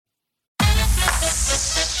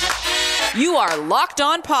You are Locked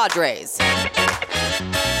On Padres,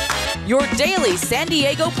 your daily San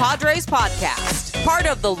Diego Padres podcast. Part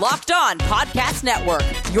of the Locked On Podcast Network,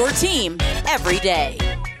 your team every day.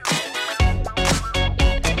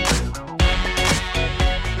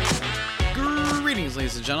 Greetings,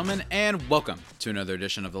 ladies and gentlemen, and welcome to another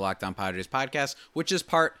edition of the Locked On Padres podcast, which is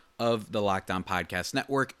part of the Locked On Podcast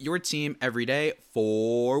Network, your team every day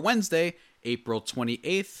for Wednesday, April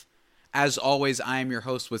 28th. As always, I am your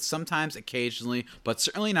host with sometimes, occasionally, but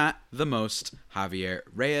certainly not the most, Javier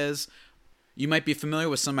Reyes. You might be familiar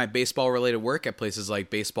with some of my baseball-related work at places like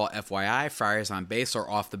Baseball FYI, Friars on Base,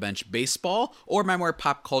 or Off the Bench Baseball, or my more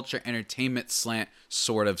pop culture entertainment slant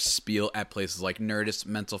sort of spiel at places like Nerdist,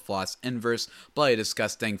 Mental Floss, Inverse, Bloody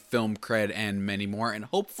Disgusting, Film Cred, and many more, and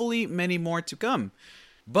hopefully many more to come.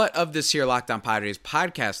 But of this here Locked On Padres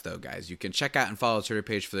podcast, though, guys, you can check out and follow the Twitter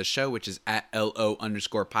page for the show, which is at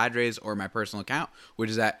LO_Padres, or my personal account, which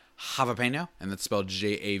is at Javapeno, and that's spelled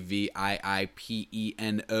JAVIIPENO.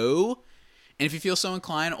 And if you feel so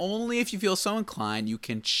inclined, only if you feel so inclined, you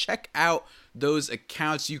can check out those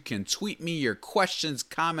accounts. You can tweet me your questions,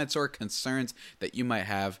 comments, or concerns that you might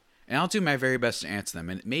have, and I'll do my very best to answer them,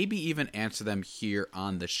 and maybe even answer them here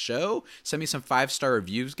on the show. Send me some 5-star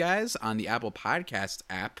reviews, guys, on the Apple Podcast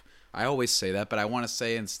app. I always say that, but I want to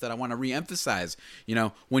say instead, I want to reemphasize,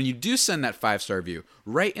 when you do send that 5-star review,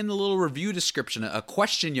 write in the little review description a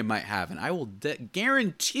question you might have, and I will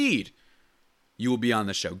guaranteed you will be on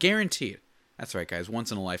the show. Guaranteed. That's right, guys.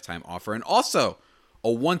 Once-in-a-lifetime offer. And also,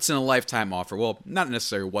 a once-in-a-lifetime offer. Well, not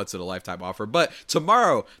necessarily once-in-a-lifetime offer, but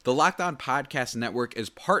tomorrow, the Locked On Podcast Network is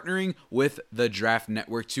partnering with the Draft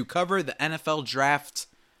Network to cover the NFL Draft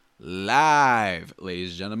live. Ladies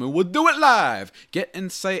and gentlemen, we'll do it live. Get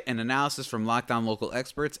insight and analysis from Locked On local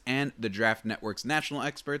experts and the Draft Network's national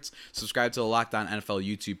experts. Subscribe to the Locked On NFL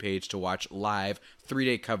YouTube page to watch live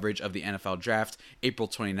 3-day coverage of the NFL Draft, April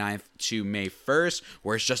 29th to May 1st.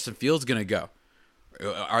 Where's Justin Fields going to go?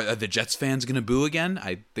 Are the Jets fans going to boo again?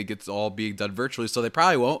 I think it's all being done virtually, so they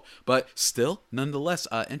probably won't. But still, nonetheless,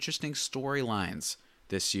 interesting storylines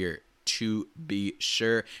this year, to be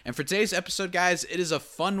sure. And for today's episode, guys, it is a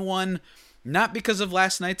fun one. Not because of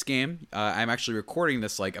last night's game. I'm actually recording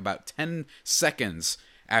this like about 10 seconds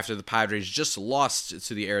after the Padres just lost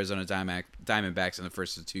to the Arizona Diamondbacks in the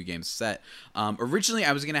first of the 2 games set. Originally,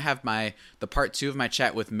 I was going to have the part 2 of my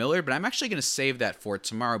chat with Miller, but I'm actually going to save that for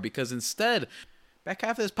tomorrow because instead, back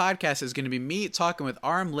half of this podcast is going to be me talking with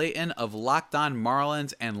Aram Layton of Locked On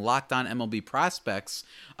Marlins and Locked On MLB Prospects,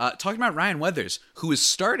 talking about Ryan Weathers, who is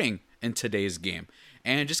starting in today's game,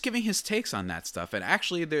 and just giving his takes on that stuff. And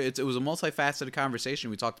actually, it was a multifaceted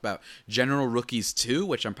conversation. We talked about general rookies too,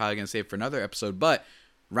 which I'm probably going to save for another episode, but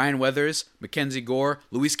Ryan Weathers, Mackenzie Gore,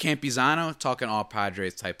 Luis Campusano, talking all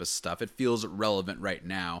Padres type of stuff. It feels relevant right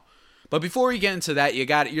now. But before we get into that,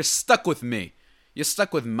 you're stuck with me. You're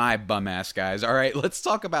stuck with my bum ass, guys. All right, let's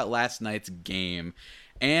talk about last night's game.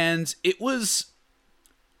 And it was...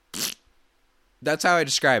 That's how I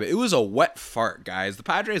describe it. It was a wet fart, guys. The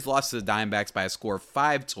Padres lost to the Diamondbacks by a score of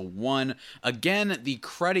 5-1. Again, the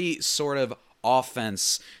cruddy sort of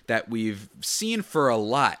offense that we've seen for a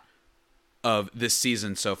lot of this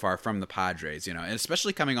season so far from the Padres, and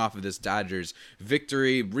especially coming off of this Dodgers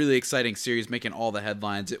victory, really exciting series, making all the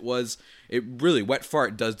headlines. Wet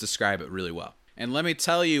fart does describe it really well. And let me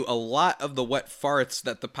tell you, a lot of the wet farts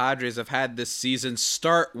that the Padres have had this season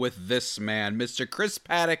start with this man. Mr. Chris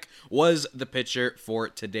Paddack was the pitcher for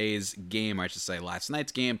today's game, I should say last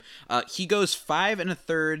night's game. He goes 5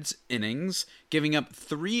 1/3 innings, giving up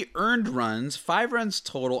 3 earned runs, 5 runs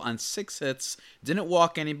total on 6 hits, didn't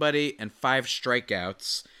walk anybody, and 5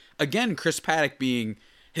 strikeouts. Again, Chris Paddack being...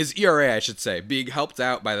 his ERA, I should say, being helped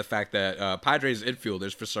out by the fact that Padres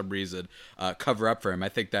infielders, for some reason, cover up for him. I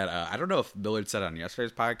think that, I don't know if Millard said on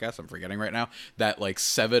yesterday's podcast, I'm forgetting right now, that like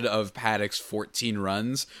 7 of Paddack's 14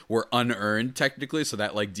 runs were unearned technically, so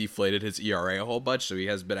that like deflated his ERA a whole bunch, so he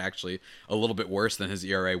has been actually a little bit worse than his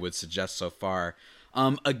ERA would suggest so far.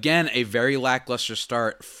 Again, a very lackluster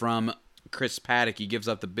start from Chris Paddack. He gives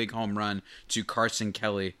up the big home run to Carson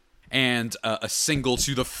Kelly and a single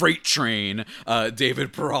to the freight train,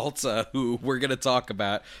 David Peralta, who we're going to talk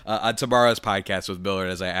about on tomorrow's podcast with Millard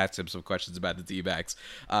as I asked him some questions about the D-backs.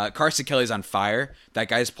 Carson Kelly's on fire. That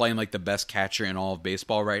guy's playing like the best catcher in all of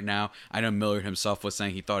baseball right now. I know Millard himself was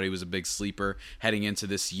saying he thought he was a big sleeper heading into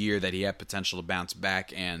this year, that he had potential to bounce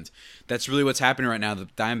back, and that's really what's happening right now. The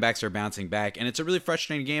Diamondbacks are bouncing back, and it's a really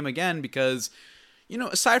frustrating game again because, you know,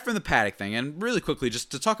 aside from the Paddack thing, and really quickly, just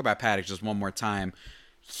to talk about Paddack just one more time,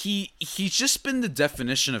 he's just been the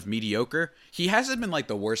definition of mediocre. He hasn't been like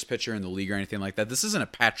the worst pitcher in the league or anything like that. This isn't a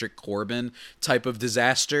Patrick Corbin type of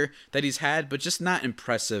disaster that he's had, but just not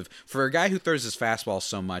impressive for a guy who throws his fastball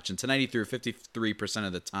so much. And tonight he threw 53%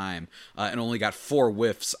 of the time and only got 4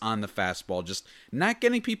 whiffs on the fastball, just not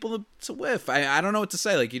getting people to whiff. I don't know what to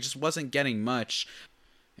say. Like, he just wasn't getting much.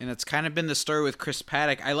 And it's kind of been the story with Chris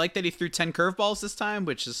Paddack. I like that he threw 10 curveballs this time,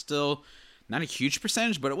 which is still not a huge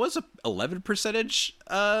percentage, but it was a 11 percentage.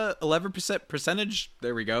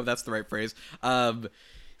 There we go. That's the right phrase.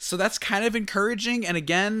 So that's kind of encouraging. And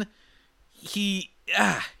again, he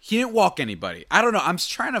didn't walk anybody. I don't know. I'm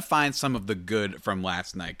trying to find some of the good from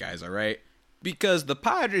last night, guys. All right, because the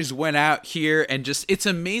Padres went out here and it's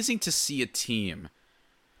amazing to see a team.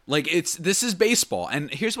 Like, this is baseball.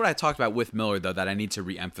 And here's what I talked about with Miller, though, that I need to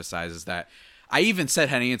reemphasize is that I even said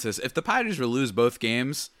heading into this, if the Padres were to lose both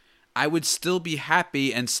games, I would still be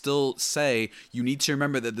happy and still say you need to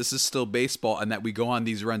remember that this is still baseball and that we go on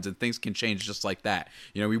these runs and things can change just like that.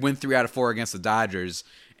 You know, we win 3 out of 4 against the Dodgers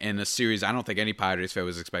in a series I don't think any Padres fan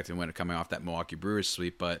was expecting to win it coming off that Milwaukee Brewers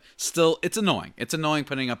sweep, but still, it's annoying. It's annoying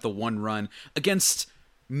putting up the 1 run against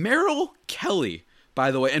Merrill Kelly, by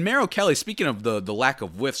the way. And Merrill Kelly, speaking of the lack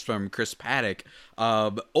of whiffs from Chris Paddack,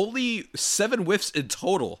 only 7 whiffs in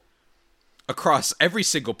total across every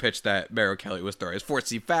single pitch that Merrill Kelly was throwing. His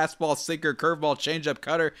 4-seam fastball, sinker, curveball, changeup,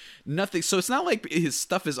 cutter, nothing. So it's not like his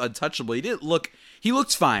stuff is untouchable. He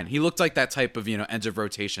looked fine. He looked like that type of, end of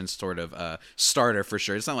rotation sort of starter for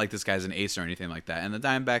sure. It's not like this guy's an ace or anything like that. And the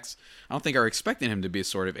Diamondbacks, I don't think are expecting him to be a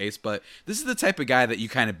sort of ace, but this is the type of guy that you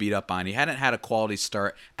kind of beat up on. He hadn't had a quality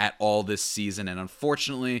start at all this season, and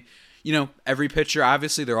unfortunately, every pitcher,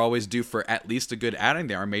 obviously, they're always due for at least a good outing.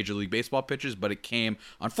 They are Major League Baseball pitchers, but it came,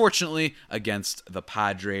 unfortunately, against the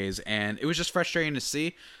Padres, and it was just frustrating to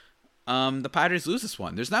see the Padres lose this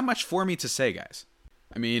one. There's not much for me to say, guys.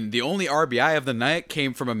 I mean, the only RBI of the night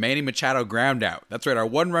came from a Manny Machado ground out. That's right, our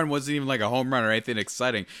 1 run wasn't even like a home run or anything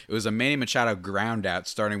exciting. It was a Manny Machado ground out,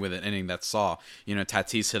 starting with an inning that saw,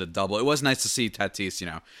 Tatis hit a double. It was nice to see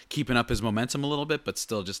Tatis, keeping up his momentum a little bit, but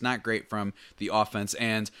still just not great from the offense.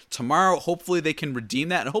 And tomorrow, hopefully they can redeem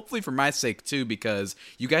that, and hopefully for my sake too, because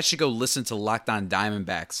you guys should go listen to Locked On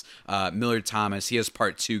Diamondbacks. Millard Thomas, he has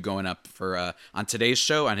part 2 going up for on today's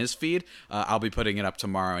show on his feed. I'll be putting it up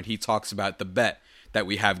tomorrow, and he talks about the bet that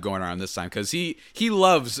we have going on this time, because he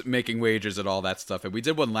loves making wagers and all that stuff, and we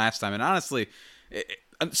did one last time. And honestly,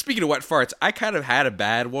 speaking of wet farts, I kind of had a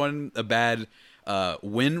bad win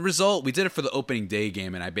result. We did it for the opening day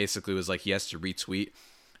game, and I basically was like, he has to retweet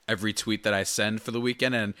every tweet that I send for the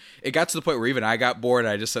weekend, and it got to the point where even I got bored.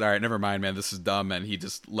 I just said, all right, never mind, man, this is dumb, and he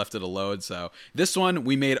just left it alone. So this one,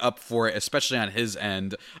 we made up for it, especially on his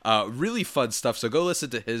end. Really fun stuff, so go listen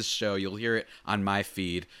to his show. You'll hear it on my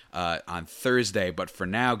feed on Thursday, but for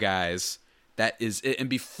now, guys, that is it. And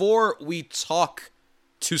before we talk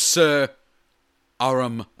to Sir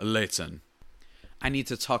Aram Leighton, I need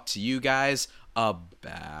to talk to you guys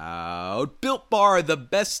about Built Bar, the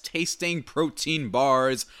best tasting protein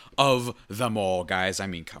bars of them all, guys. I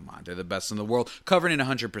mean, come on, they're the best in the world, covered in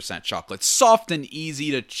 100% chocolate, soft and easy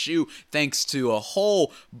to chew thanks to a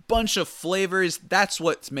whole bunch of flavors. That's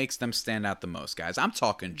what makes them stand out the most, guys. I'm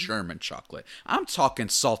talking German chocolate, I'm talking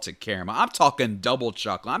salted caramel, I'm talking double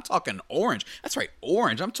chocolate, I'm talking orange. That's right,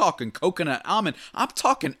 orange. I'm talking coconut almond, I'm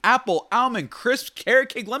talking apple almond crisp, carrot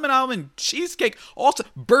cake, lemon almond cheesecake, also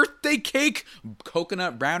birthday cake,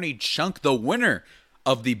 coconut brownie chunk, the winner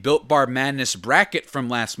of the Built Bar Madness bracket from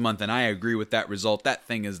last month, and I agree with that result. That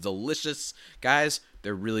thing is delicious, guys.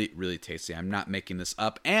 They're really, really tasty. I'm not making this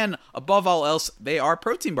up. And above all else, they are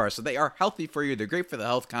protein bars, so they are healthy for you. They're great for the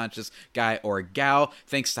health-conscious guy or gal,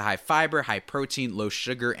 thanks to high fiber, high protein, low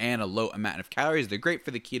sugar, and a low amount of calories. They're great for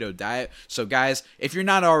the keto diet. So, guys, if you're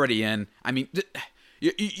not already in, I mean,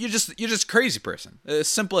 you're just a crazy person. As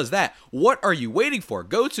simple as that. What are you waiting for?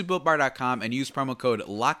 Go to BuiltBar.com and use promo code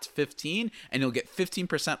LOCKED15 and you'll get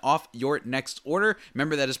 15% off your next order.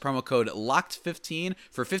 Remember, that is promo code LOCKED15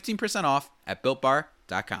 for 15% off at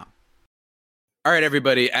BuiltBar.com. All right,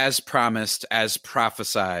 everybody, as promised, as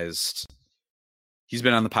prophesized, he's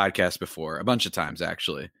been on the podcast before, a bunch of times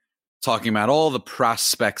actually, talking about all the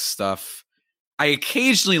prospect stuff. I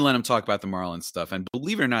occasionally let him talk about the Marlins stuff, and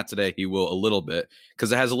believe it or not, today he will a little bit,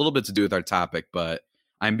 because it has a little bit to do with our topic, but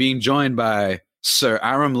I'm being joined by Sir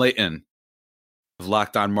Aram Leighton of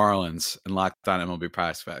Locked On Marlins and Locked On MLB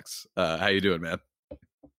Prospects. How you doing, man?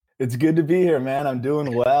 It's good to be here, man. I'm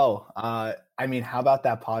doing well. I mean, how about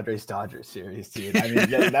that Padres-Dodgers series, dude? I mean,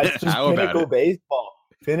 that's just pinnacle baseball.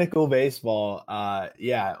 Pinnacle baseball.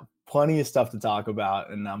 Yeah, plenty of stuff to talk about,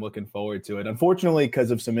 and I'm looking forward to it. Unfortunately, because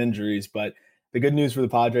of some injuries, but the good news for the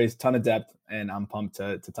Padres, ton of depth, and I'm pumped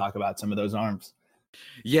to talk about some of those arms.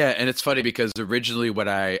 Yeah, and it's funny because originally when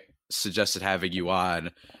I suggested having you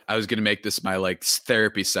on, I was going to make this my like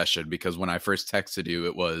therapy session, because when I first texted you,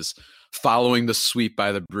 it was following the sweep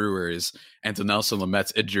by the Brewers and to Nelson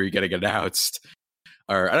Lamet's injury getting announced,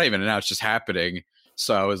 or not even announced, just happening.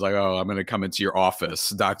 So I was like, oh, I'm going to come into your office.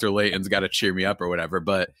 Dr. Layton's got to cheer me up or whatever.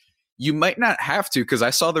 But you might not have to, because I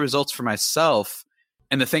saw the results for myself.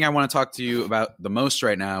 And the thing I want to talk to you about the most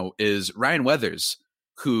right now is Ryan Weathers,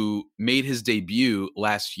 who made his debut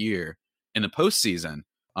last year in the postseason.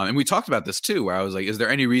 And we talked about this too, where I was like, is there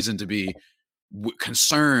any reason to be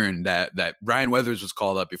concerned that Ryan Weathers was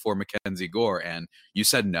called up before Mackenzie Gore? And you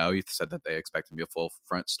said no. You said that they expect him to be a full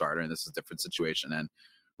front starter, and this is a different situation. And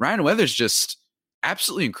Ryan Weathers just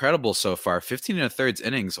absolutely incredible so far. 15 1/3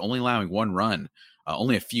 innings, only allowing 1 run.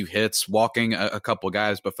 Only a few hits, walking a couple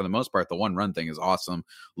guys, but for the most part, the 1 run thing is awesome.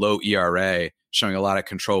 Low ERA, showing a lot of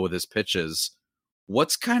control with his pitches.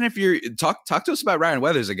 What's kind of your talk to us about Ryan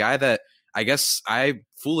Weathers, a guy that I guess I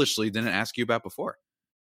foolishly didn't ask you about before?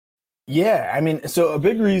 Yeah, I mean, so a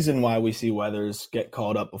big reason why we see Weathers get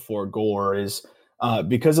called up before Gore is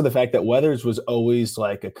because of the fact that Weathers was always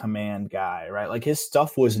like a command guy, right? Like his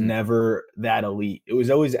stuff was never that elite. It was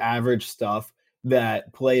always average stuff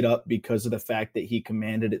that played up because of the fact that he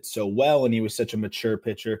commanded it so well and he was such a mature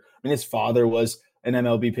pitcher. I mean, his father was an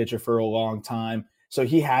MLB pitcher for a long time. So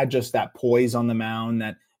he had just that poise on the mound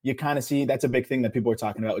that you kind of see. That's a big thing that people are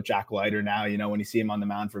talking about with Jack Leiter now. You know, when you see him on the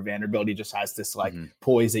mound for Vanderbilt, he just has this like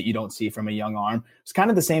poise that you don't see from a young arm. It's kind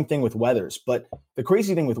of the same thing with Weathers. But the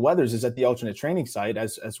crazy thing with Weathers is at the alternate training site,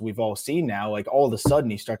 as we've all seen now, like all of a sudden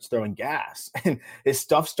he starts throwing gas and his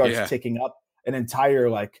stuff starts ticking up an entire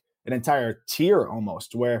tier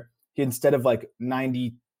almost, where he, instead of like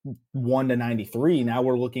 91 to 93, now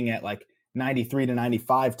we're looking at like 93 to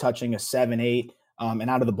 95, touching a 7-8, and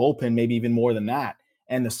out of the bullpen, maybe even more than that.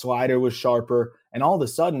 And the slider was sharper. And all of a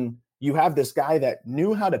sudden, you have this guy that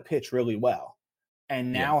knew how to pitch really well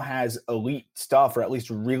and now has elite stuff, or at least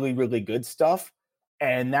really, really good stuff.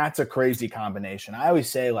 And that's a crazy combination. I always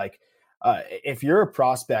say, like, if you're a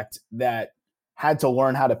prospect that had to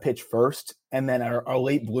learn how to pitch first and then are a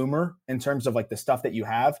late bloomer in terms of like the stuff that you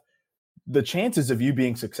have, the chances of you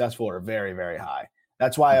being successful are very, very high.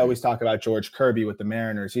 That's why I always talk about George Kirby with the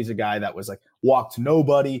Mariners. He's a guy that was like walked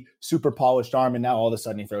nobody, super polished arm, and now all of a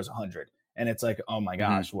sudden he throws 100. And it's like, oh my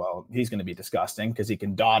gosh, well, he's going to be disgusting because he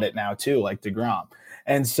can dot it now too, like DeGrom.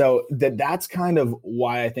 And so that's kind of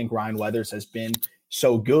why I think Ryan Weathers has been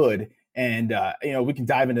so good. And, we can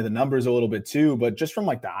dive into the numbers a little bit too, but just from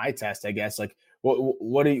like the eye test, I guess, like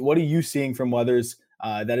what are you seeing from Weathers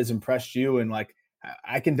that has impressed you? And like,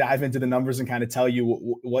 I can dive into the numbers and kind of tell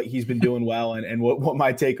you what he's been doing well and what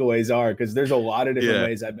my takeaways are, because there's a lot of different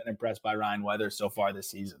ways I've been impressed by Ryan Weathers so far this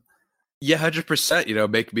season. Yeah,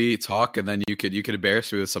 100%. Make me talk, and then you could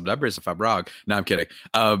embarrass me with some numbers if I'm wrong. No, I'm kidding.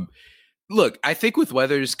 Look, I think with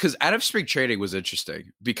Weathers, because out of spring training was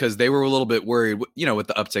interesting because they were a little bit worried, with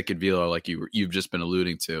the uptick in velo, like you've just been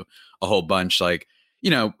alluding to a whole bunch. Like,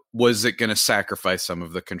 was it going to sacrifice some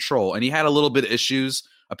of the control? And he had a little bit of issues.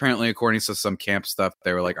 Apparently, according to some camp stuff,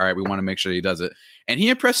 they were like, all right, we want to make sure he does it. And he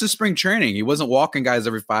impressed in spring training. He wasn't walking guys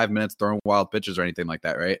every 5 minutes, throwing wild pitches or anything like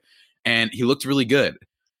that, right? And he looked really good.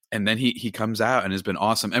 And then he comes out and has been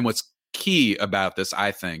awesome. And what's key about this,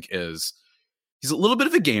 I think, is he's a little bit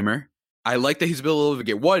of a gamer. I like that he's a little bit of a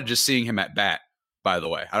gamer. One, just seeing him at bat, by the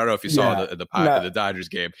way. I don't know if you saw the Dodgers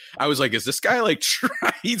game. I was like, is this guy like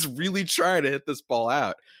he's really trying to hit this ball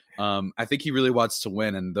out? I think he really wants to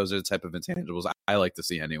win, and those are the type of intangibles I like to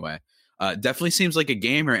see anyway. Definitely seems like a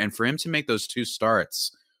gamer, and for him to make those 2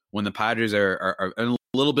 starts when the Padres are in a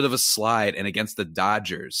little bit of a slide and against the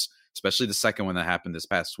Dodgers, especially the second one that happened this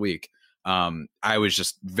past week, I was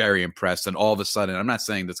just very impressed. And all of a sudden, I'm not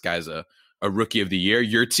saying this guy's a rookie of the year.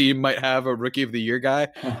 Your team might have a rookie of the year guy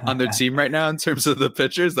on their team right now in terms of the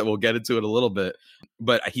pitchers, that we'll get into it a little bit.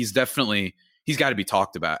 But he's got to be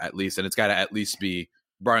talked about at least, and it's got to at least be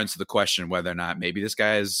brought into the question whether or not maybe this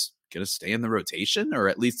guy is going to stay in the rotation, or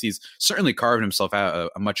at least he's certainly carved himself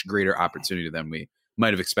out a much greater opportunity than we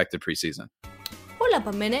might have expected preseason. Hold up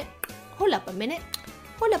a minute.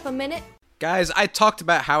 Guys, I talked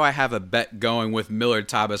about how I have a bet going with Millard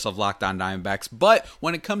Thomas of Locked On Diamondbacks, but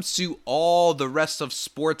when it comes to all the rest of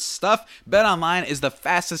sports stuff, BetOnline is the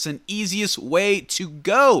fastest and easiest way to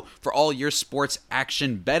go for all your sports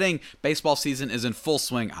action betting. Baseball season is in full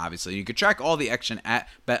swing, obviously. You can track all the action at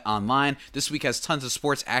BetOnline. This week has tons of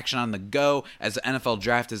sports action on the go as the NFL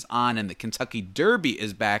Draft is on and the Kentucky Derby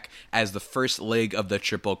is back as the first leg of the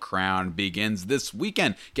Triple Crown begins this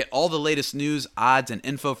weekend. Get all the latest news, odds, and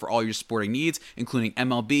info for all your sporting sporting needs, including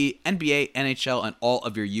MLB, NBA, NHL, and all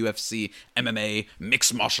of your UFC, MMA,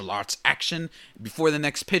 mixed martial arts action. Before the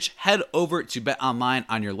next pitch, head over to BetOnline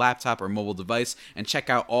on your laptop or mobile device and check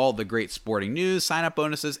out all the great sporting news, sign-up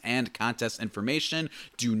bonuses, and contest information.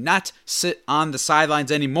 Do not sit on the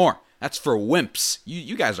sidelines anymore. That's for wimps.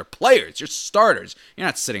 You guys are players. You're starters. You're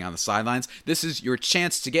not sitting on the sidelines. This is your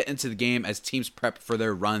chance to get into the game as teams prep for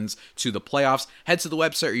their runs to the playoffs. Head to the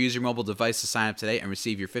website or use your mobile device to sign up today and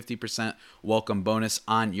receive your 50% welcome bonus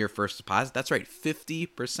on your first deposit. That's right,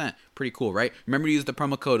 50%. Pretty cool, right? Remember to use the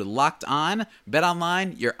promo code LOCKEDON.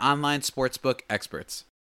 BetOnline, your online sportsbook experts.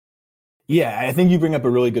 Yeah, I think you bring up a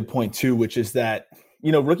really good point too, which is that,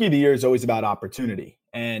 Rookie of the Year is always about opportunity.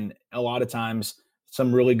 And a lot of times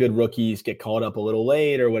some really good rookies get called up a little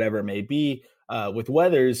late or whatever it may be. With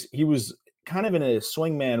Weathers, he was kind of in a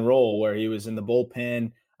swingman role where he was in the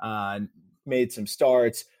bullpen, made some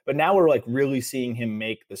starts, but now we're like really seeing him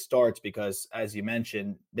make the starts because, as you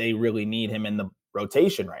mentioned, they really need him in the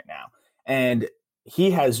rotation right now. And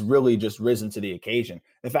he has really just risen to the occasion.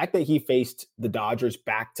 The fact that he faced the Dodgers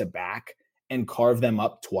back to back and carved them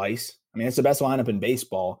up twice. I mean, it's the best lineup in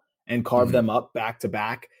baseball, and carved them up back to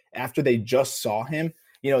back after they just saw him.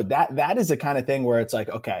 That is the kind of thing where it's like,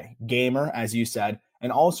 okay, gamer, as you said,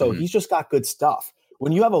 and also he's just got good stuff.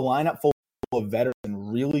 When you have a lineup full of veterans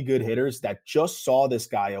and really good hitters that just saw this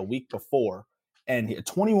guy a week before, and a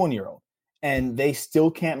 21-year-old, and they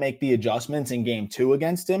still can't make the adjustments in game 2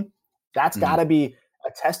 against him, that's got to be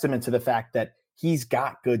a testament to the fact that he's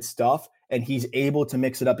got good stuff and he's able to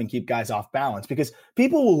mix it up and keep guys off balance. Because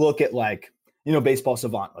people will look at Baseball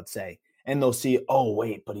Savant, let's say, and they'll see, oh,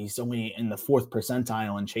 wait, but he's only in the 4th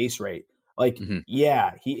percentile in chase rate.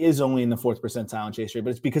 Yeah, he is only in the 4th percentile in chase rate,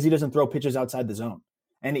 but it's because he doesn't throw pitches outside the zone.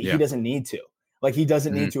 And he doesn't need to. He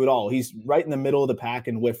doesn't need to at all. He's right in the middle of the pack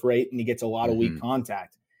in whiff rate, and he gets a lot of weak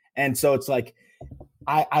contact. And so it's like,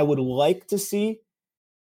 I would like to see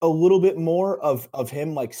a little bit more of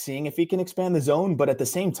him, seeing if he can expand the zone. But at the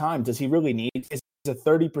same time, does he really need – it's a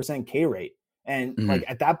 30% K rate. And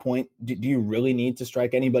at that point, do you really need to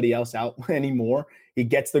strike anybody else out anymore? He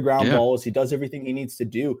gets the ground balls. He does everything he needs to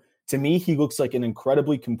do. To me, he looks like an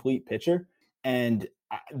incredibly complete pitcher. And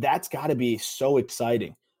that's got to be so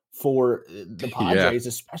exciting for the Padres,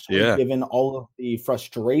 especially given all of the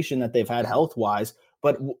frustration that they've had health-wise.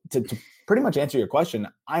 But to pretty much answer your question,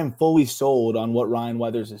 I'm fully sold on what Ryan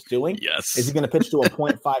Weathers is doing. Yes. Is he going to pitch to a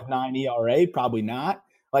 0.59 ERA? Probably not.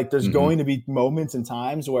 There's going to be moments and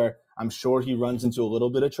times where I'm sure he runs into a little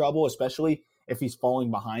bit of trouble, especially if he's falling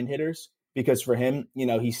behind hitters. Because for him,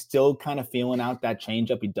 he's still kind of feeling out that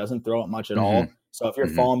changeup. He doesn't throw it much at all. So if you're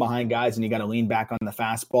falling behind guys and you got to lean back on the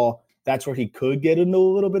fastball, that's where he could get into a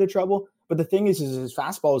little bit of trouble. But the thing is his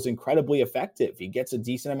fastball is incredibly effective. He gets a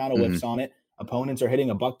decent amount of whiffs on it. Opponents are hitting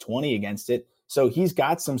 $120 against it. So he's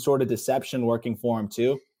got some sort of deception working for him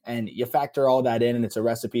too. And you factor all that in, and it's a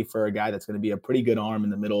recipe for a guy that's going to be a pretty good arm in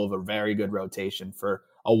the middle of a very good rotation for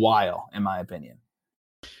a while, in my opinion.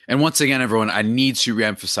 And once again, everyone, I need to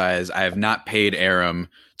reemphasize, I have not paid Aram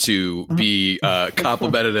to be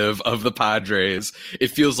complimentary of the Padres. It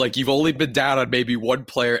feels like you've only been down on maybe one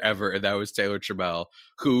player ever, and that was Taylor Trammell,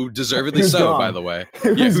 who deservedly so, by the way.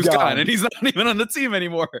 Who's gone, and he's not even on the team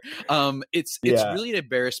anymore. It's really an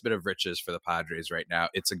embarrassment of riches for the Padres right now.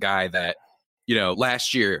 It's a guy that,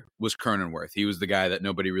 last year was Cronenworth. He was the guy that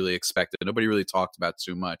nobody really expected. Nobody really talked about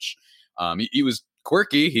too much. He was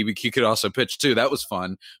quirky. He could also pitch too. That was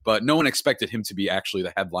fun, but no one expected him to be actually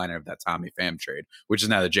the headliner of that Tommy Pham trade, which is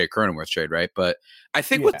now the Jay Cronenworth trade, right? But I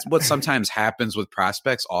think what sometimes happens with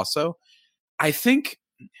prospects also, I think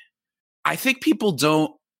people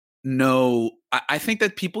don't know. I think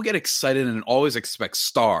that people get excited and always expect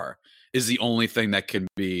star is the only thing that can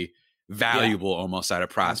be valuable almost out of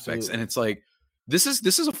prospects. Absolutely. And it's like, this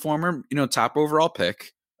is a former, top overall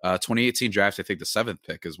pick, 2018 draft. I think the 7th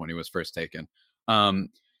pick is when he was first taken.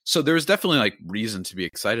 So there's definitely reason to be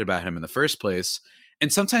excited about him in the first place.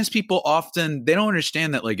 And sometimes people they don't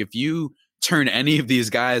understand that if you turn any of these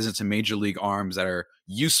guys into major league arms that are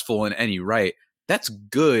useful in any right, that's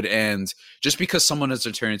good. And just because someone has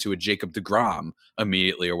to turn into a Jacob deGrom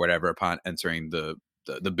immediately or whatever upon entering the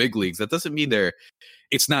big leagues, that doesn't mean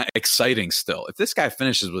it's not exciting still. If this guy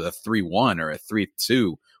finishes with a 3.1 or a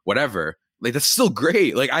 3.2, whatever, that's still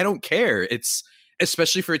great. I don't care. It's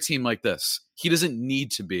especially for a team like this. He doesn't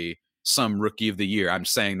need to be some rookie of the year. I'm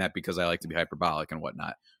saying that because I like to be hyperbolic and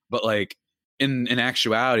whatnot. But in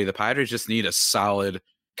actuality, the Padres just need a solid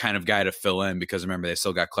kind of guy to fill in, because remember, they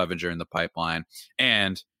still got Clevenger in the pipeline,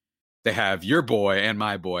 and they have your boy and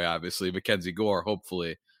my boy, obviously, Mackenzie Gore,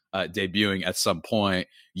 hopefully debuting at some point.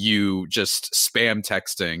 You just spam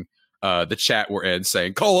texting the chat we're in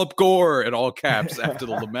saying "call up Gore" in all caps after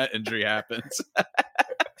the Lamet injury happens.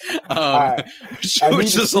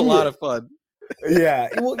 Which is a lot of fun. Yeah,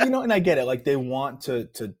 well, and I get it. Like they want to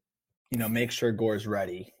make sure Gore's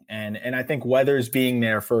ready, and I think Weathers being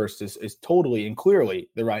there first is totally and clearly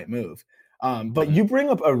the right move. But you bring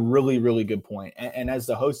up a really, really good point. And as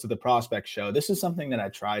the host of the Prospect Show, this is something that I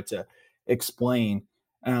try to explain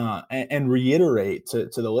and reiterate to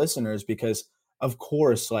the listeners, because of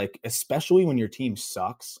course, like, especially when your team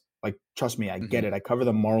sucks, like, trust me, I get it. I cover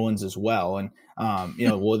the Marlins as well. And,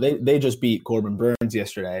 well, they just beat Corbin Burns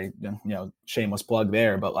yesterday, shameless plug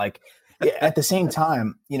there. But like, at the same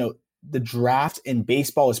time, the draft in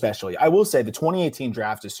baseball, especially, I will say the 2018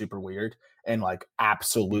 draft is super weird and like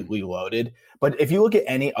absolutely loaded. But if you look at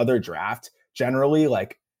any other draft, generally,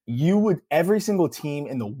 like, every single team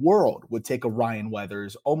in the world would take a Ryan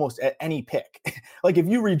Weathers almost at any pick. Like if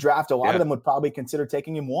you redraft, a lot of them would probably consider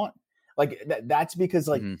taking him one. Like that's because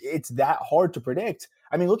like it's that hard to predict.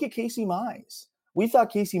 I mean, look at Casey Mize. We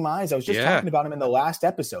thought Casey Mize, I was just talking about him in the last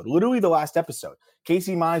episode, literally the last episode.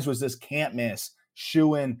 Casey Mize was this can't miss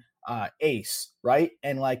shoo-in ace, right?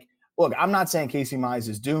 And like, look, I'm not saying Casey Mize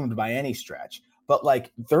is doomed by any stretch, but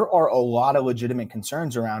like there are a lot of legitimate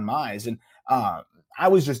concerns around Mize. And I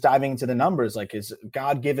was just diving into the numbers, like his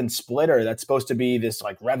God-given splitter that's supposed to be this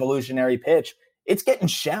like revolutionary pitch. It's getting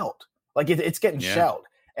shelled. Like it's getting shelled.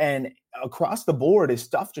 And across the board, his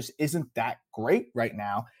stuff just isn't that great right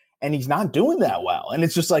now. And he's not doing that well. And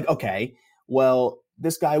it's just like, okay, well,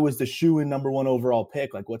 this guy was the shoe-in number 1 overall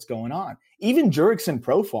pick. Like, what's going on? Even Jurickson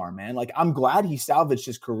Profar, man. Like, I'm glad he salvaged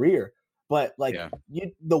his career. But, like,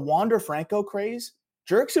 the Wander Franco craze,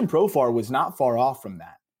 Jurickson Profar was not far off from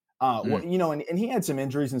that. And he had some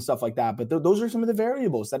injuries and stuff like that. But those are some of the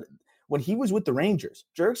variables that when he was with the Rangers,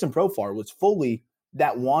 Jurickson Profar was fully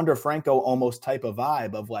that Wander Franco almost type of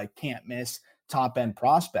vibe of, like, can't miss top-end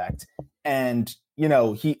prospect. And,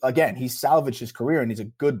 he salvaged his career and he's a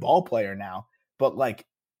good ball player now. But like,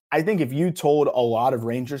 I think if you told a lot of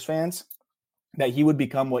Rangers fans that he would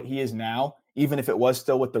become what he is now, even if it was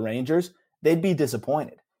still with the Rangers, they'd be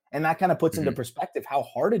disappointed. And that kind of puts into perspective how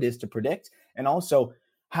hard it is to predict, and also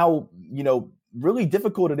how, really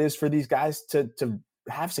difficult it is for these guys to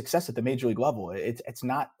have success at the major league level. It's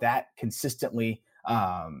not that consistently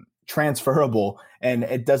transferable, and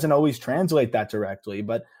it doesn't always translate that directly.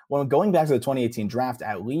 But when going back to the 2018 draft,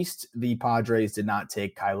 at least the Padres did not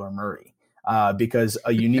take Kyler Murray, because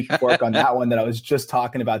a unique quirk on that one that I was just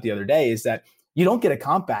talking about the other day is that you don't get a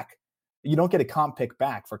comp back. You don't get a comp pick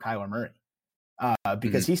back for Kyler Murray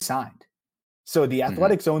because he signed. So the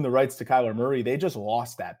Athletics own the rights to Kyler Murray. They just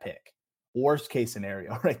lost that pick. Worst case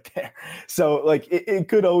scenario right there. So like it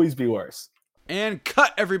could always be worse. And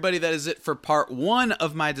cut, everybody. That is it for part 1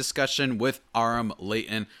 of my discussion with Aram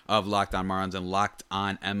Leighton of Locked On Marlins and Locked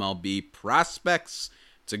On MLB Prospects.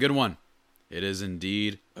 It's a good one. It is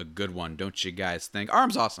indeed a good one. Don't you guys think?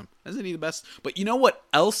 Aram's awesome. Isn't he the best? But you know what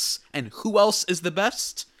else and who else is the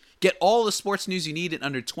best? Get all the sports news you need in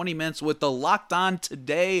under 20 minutes with the Locked On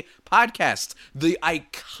Today podcast. The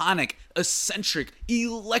iconic, eccentric,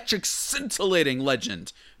 electric, scintillating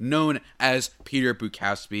legend known as Peter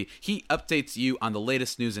Bukowski. He updates you on the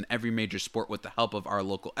latest news in every major sport with the help of our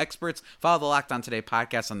local experts. Follow the Locked On Today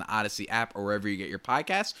podcast on the Odyssey app or wherever you get your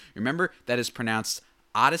podcasts. Remember, that is pronounced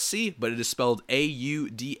Odyssey, but it is spelled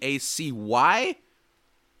Audacy.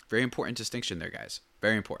 Very important distinction there, guys.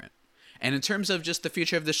 Very important. And in terms of just the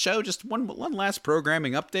future of the show, just one last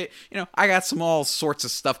programming update. I got some all sorts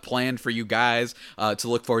of stuff planned for you guys to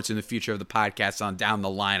look forward to in the future of the podcast on down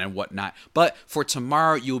the line and whatnot. But for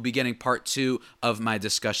tomorrow, you'll be getting part 2 of my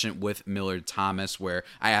discussion with Millard Thomas, where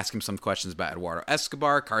I ask him some questions about Eduardo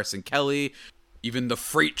Escobar, Carson Kelly, even the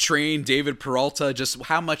freight train, David Peralta. Just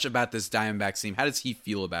how much about this Diamondbacks team? How does he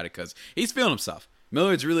feel about it? Because he's feeling himself.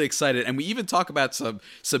 Millard's really excited, and we even talk about some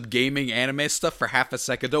gaming anime stuff for half a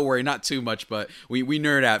second. Don't worry, not too much, but we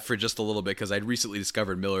nerd out for just a little bit because I'd recently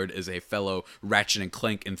discovered Millard is a fellow Ratchet and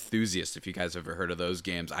Clank enthusiast. If you guys have ever heard of those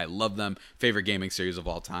games, I love them. Favorite gaming series of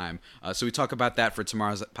all time. So we talk about that for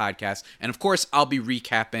tomorrow's podcast, and of course, I'll be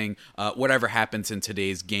recapping whatever happens in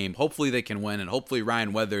today's game. Hopefully, they can win, and hopefully,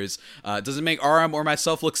 Ryan Weathers doesn't make Aram or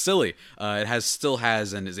myself look silly. It still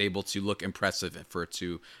has, and is able to look impressive for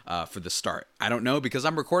the start. I don't know, because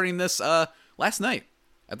I'm recording this last night.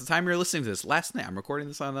 At the time you're listening to this, last night. I'm recording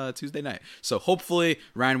this on Tuesday night. So hopefully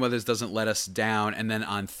Ryan Weathers doesn't let us down. And then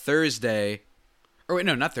on Thursday, or wait,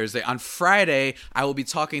 no, not Thursday. On Friday, I will be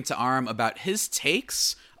talking to Aram about his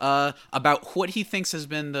takes about what he thinks has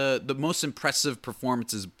been the most impressive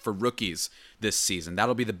performances for rookies this season.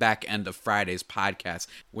 That'll be the back end of Friday's podcast,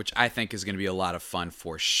 which I think is going to be a lot of fun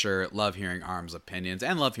for sure. Love hearing Arm's opinions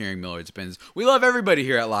and love hearing Millard's opinions. We love everybody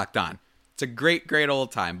here at Locked On. It's a great, great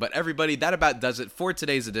old time. But everybody, that about does it for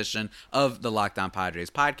today's edition of the Locked On Padres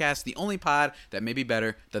podcast, the only pod that may be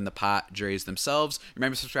better than the Padres themselves.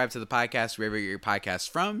 Remember to subscribe to the podcast wherever you get your podcasts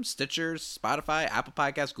from: Stitcher, Spotify, Apple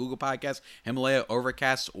Podcasts, Google Podcasts, Himalaya,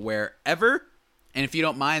 Overcast, wherever. And if you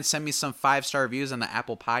don't mind, send me some 5-star reviews on the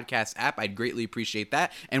Apple Podcast app. I'd greatly appreciate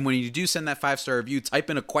that. And when you do send that 5-star review, type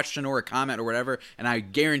in a question or a comment or whatever, and I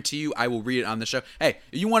guarantee you I will read it on the show. Hey,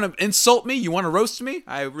 you want to insult me? You want to roast me?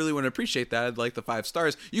 I really want to appreciate that. I'd like the 5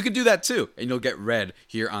 stars. You can do that too, and you'll get read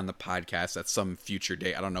here on the podcast at some future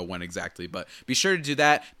date. I don't know when exactly, but be sure to do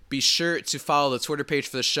that. Be sure to follow the Twitter page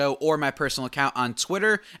for the show or my personal account on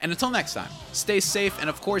Twitter. And until next time, stay safe and,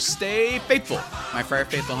 of course, stay faithful. My Friar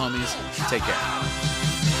Faithful homies, take care.